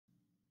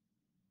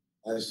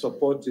I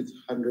support it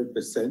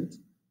 100%,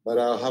 but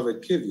I'll have a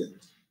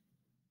caveat.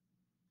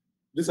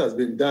 This has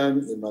been done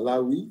in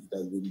Malawi, it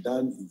has been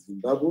done in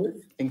Zimbabwe,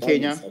 in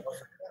Kenya. South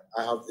Africa.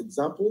 I have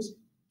examples,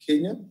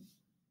 Kenya,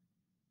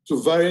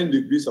 to varying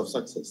degrees of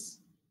success.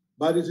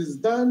 But it is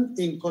done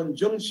in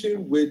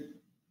conjunction with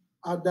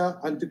other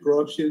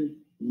anti-corruption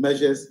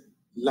measures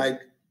like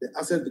the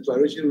asset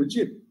declaration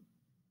regime.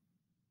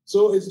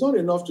 So it's not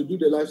enough to do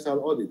the lifestyle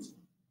audit.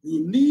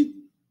 You need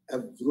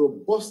a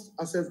robust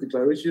asset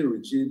declaration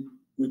regime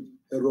with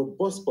a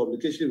robust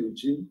publication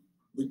regime,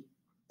 with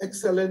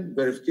excellent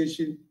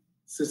verification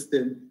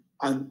system,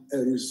 and a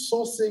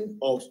resourcing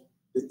of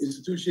the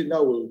institution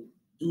that will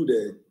do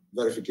the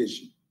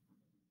verification.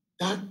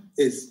 That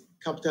is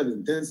capital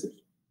intensive.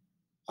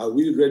 Are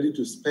we ready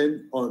to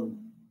spend on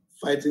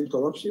fighting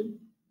corruption?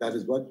 That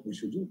is what we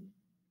should do.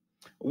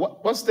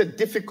 What's the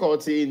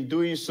difficulty in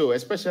doing so,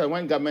 especially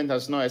when government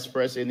has not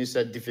expressed any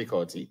such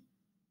difficulty?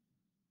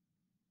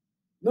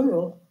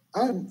 No.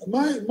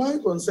 My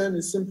concern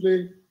is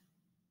simply,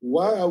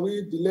 why are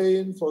we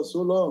delaying for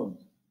so long?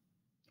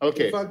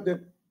 Okay. In fact,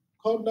 the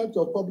Conduct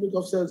of Public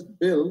Officers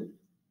Bill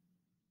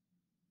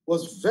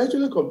was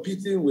virtually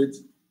competing with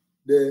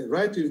the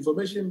Right to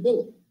Information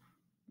Bill,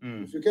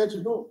 if you care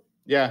to know.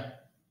 Yeah.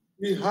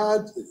 We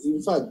had,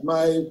 in fact,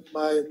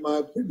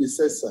 my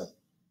predecessor,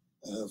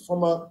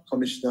 former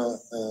Commissioner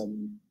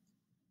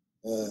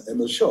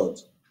Emil Short,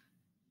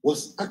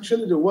 was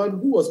actually the one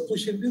who was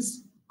pushing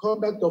this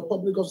Conduct of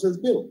Public Officers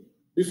Bill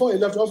before he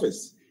left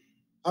office.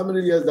 How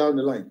many years down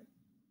the line?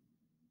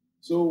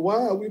 So why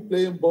are we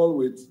playing ball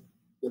with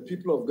the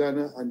people of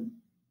Ghana and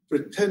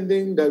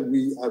pretending that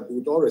we are,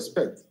 with all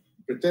respect,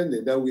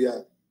 pretending that we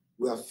are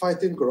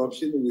fighting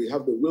corruption, we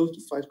have the will to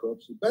fight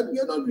corruption, but we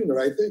are not doing the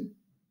right thing?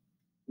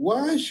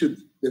 Why should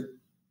the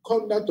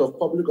Conduct of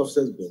Public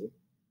Officers Bill,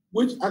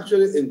 which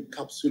actually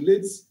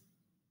encapsulates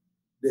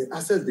the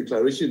asset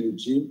declaration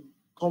regime,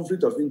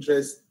 conflict of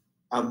interest,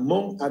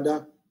 among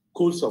other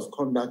codes of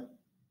conduct,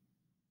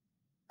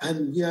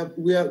 and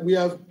we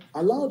have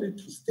allowed it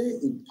to stay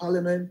in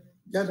Parliament,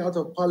 get out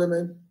of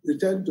Parliament,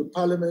 return to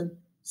Parliament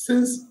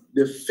since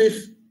the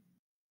 5th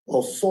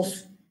or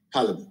 4th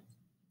Parliament?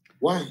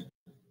 Why?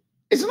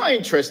 It's not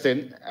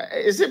interesting.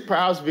 Is it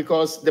perhaps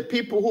because the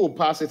people who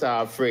pass it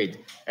are afraid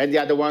and they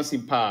are the ones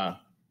in power?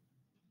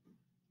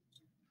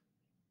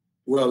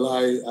 Well,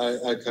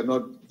 I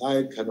cannot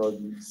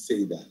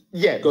say that.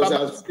 Yeah,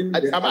 because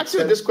I'm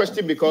asking this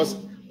question because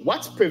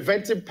what's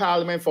preventing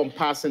Parliament from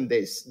passing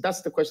this?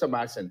 That's the question I'm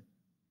asking.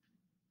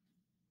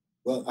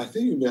 Well, I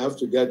think you may have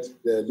to get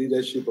the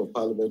leadership of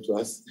Parliament to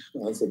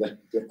answer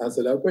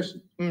that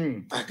question.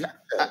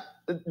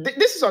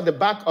 This is on the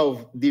back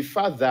of the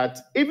fact that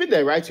even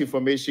the right to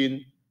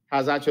information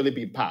has actually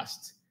been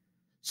passed.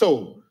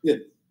 So, yeah.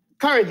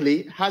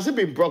 Currently, has it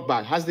been brought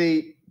back? Has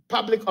the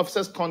Public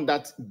Officers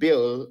Conduct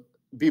Bill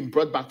been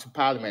brought back to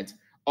Parliament,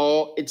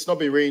 or it's not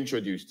been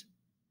reintroduced?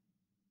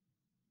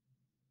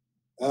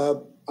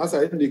 As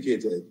I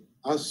indicated,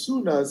 as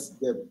soon as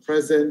the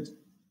present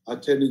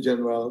Attorney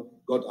General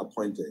got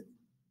appointed,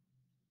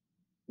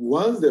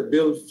 once the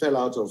bill fell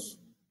out of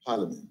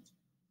Parliament,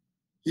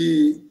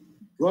 he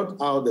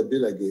brought out the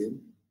bill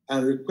again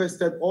and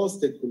requested all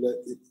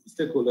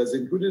stakeholders,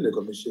 including the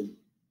Commission,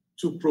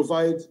 to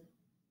provide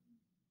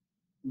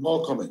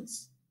more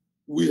comments.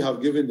 We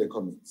have given the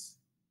comments.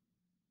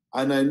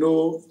 And I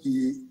know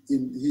he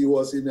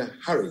was in a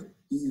hurry.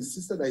 He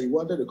insisted that he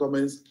wanted the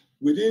comments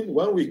within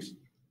 1 week.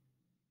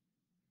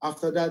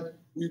 After that,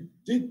 we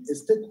did a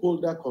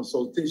stakeholder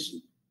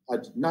consultation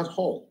at Nat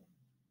Hall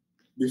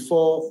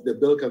before the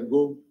bill can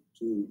go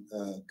to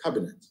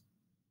Cabinet.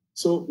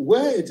 So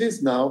where it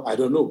is now, I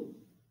don't know.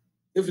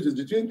 If it is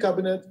between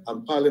Cabinet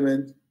and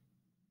Parliament,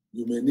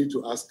 you may need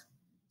to ask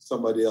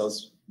somebody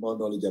else more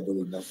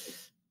knowledgeable in that field.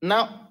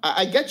 Now,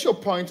 I get your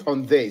point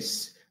on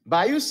this,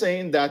 but are you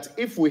saying that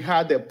if we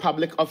had a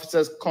Public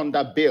Officers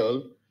Conduct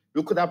Bill,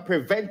 we could have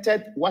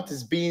prevented what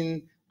is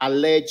being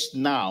alleged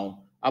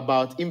now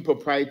about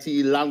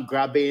impropriety, land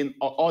grabbing,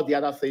 or all the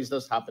other things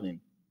that's happening?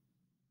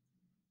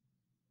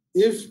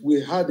 If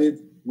we had it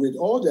with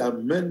all the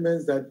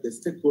amendments that the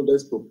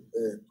stakeholders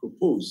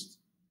proposed,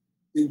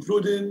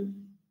 including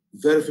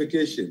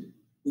verification,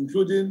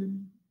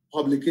 including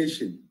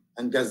publication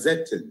and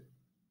gazetting,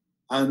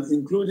 and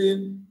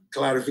including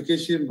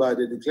clarification by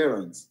the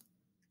declarants,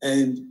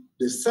 and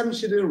the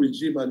sanctioning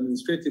regime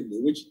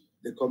administratively, which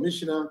the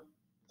Commissioner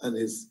and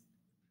his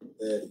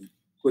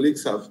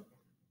colleagues have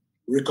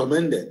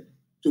recommended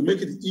to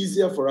make it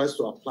easier for us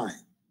to apply,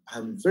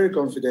 I'm very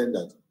confident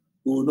that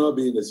we will not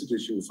be in the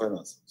situation we find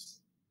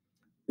ourselves.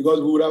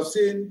 Because we would have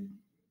seen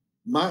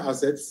my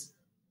assets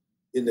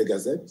in the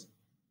Gazette,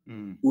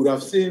 we would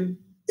have seen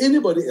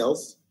anybody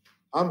else,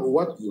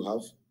 what you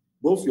have,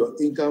 both your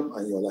income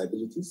and your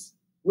liabilities,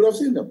 we would have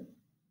seen them.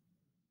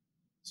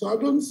 So I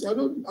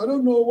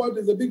don't know what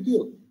is the big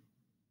deal.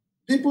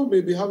 People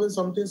may be having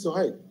some things to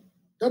hide.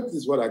 That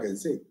is what I can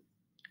say.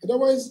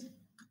 Otherwise,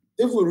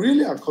 if we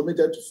really are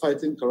committed to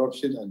fighting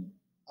corruption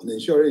and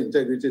ensuring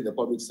integrity in the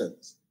public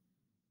service,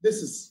 this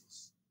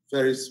is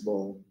very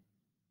small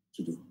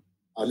to do.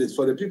 At least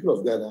for the people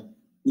of Ghana,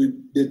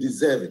 they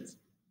deserve it.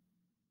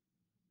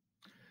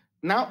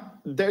 Now,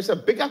 there's a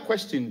bigger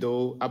question,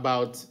 though,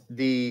 about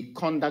the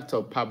conduct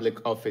of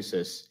public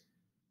officers.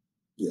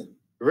 Yeah.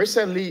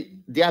 Recently,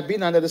 they have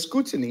been under the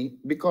scrutiny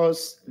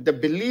because the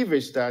belief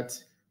is that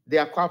they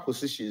acquire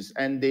positions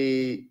and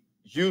they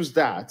use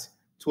that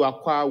to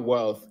acquire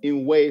wealth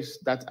in ways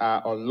that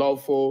are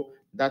unlawful,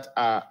 that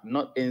are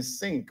not in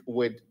sync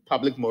with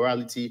public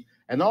morality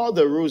and all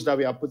the rules that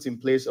we have put in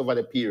place over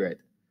the period.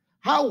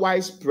 How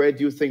widespread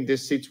do you think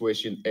this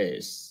situation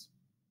is?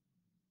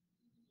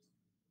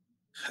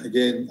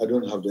 Again, I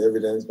don't have the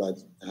evidence, but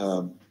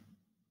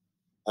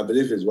I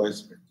believe it's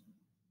widespread.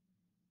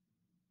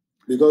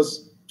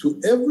 Because to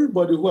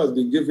everybody who has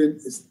been given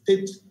a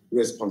state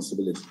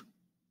responsibility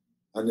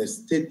and a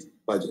state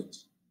budget,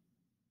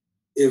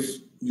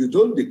 if you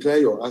don't declare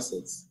your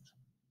assets,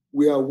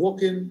 we are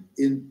walking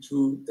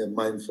into a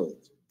minefield.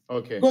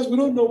 Okay. Because we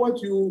don't know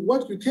what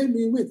you came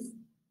in with,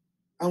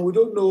 and we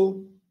don't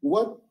know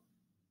what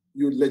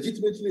you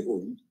legitimately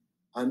owned,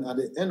 and at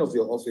the end of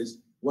your office,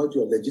 what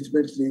you're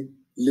legitimately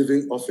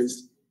leaving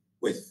office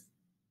with.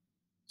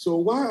 So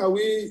why are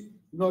we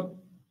not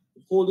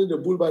holding the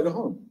bull by the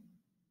horn?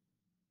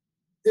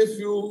 If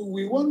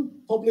we want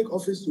public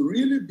office to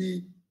really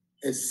be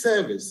a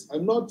service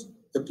and not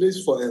a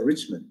place for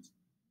enrichment,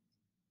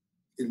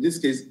 in this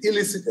case,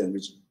 illicit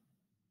enrichment,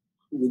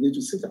 we need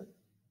to sit up.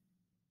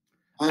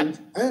 And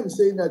I am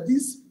saying that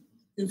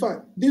in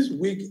fact, this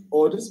week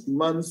or this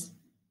month,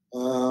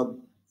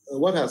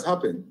 what has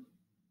happened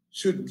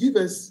should give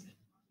us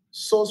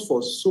source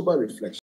for sober reflection.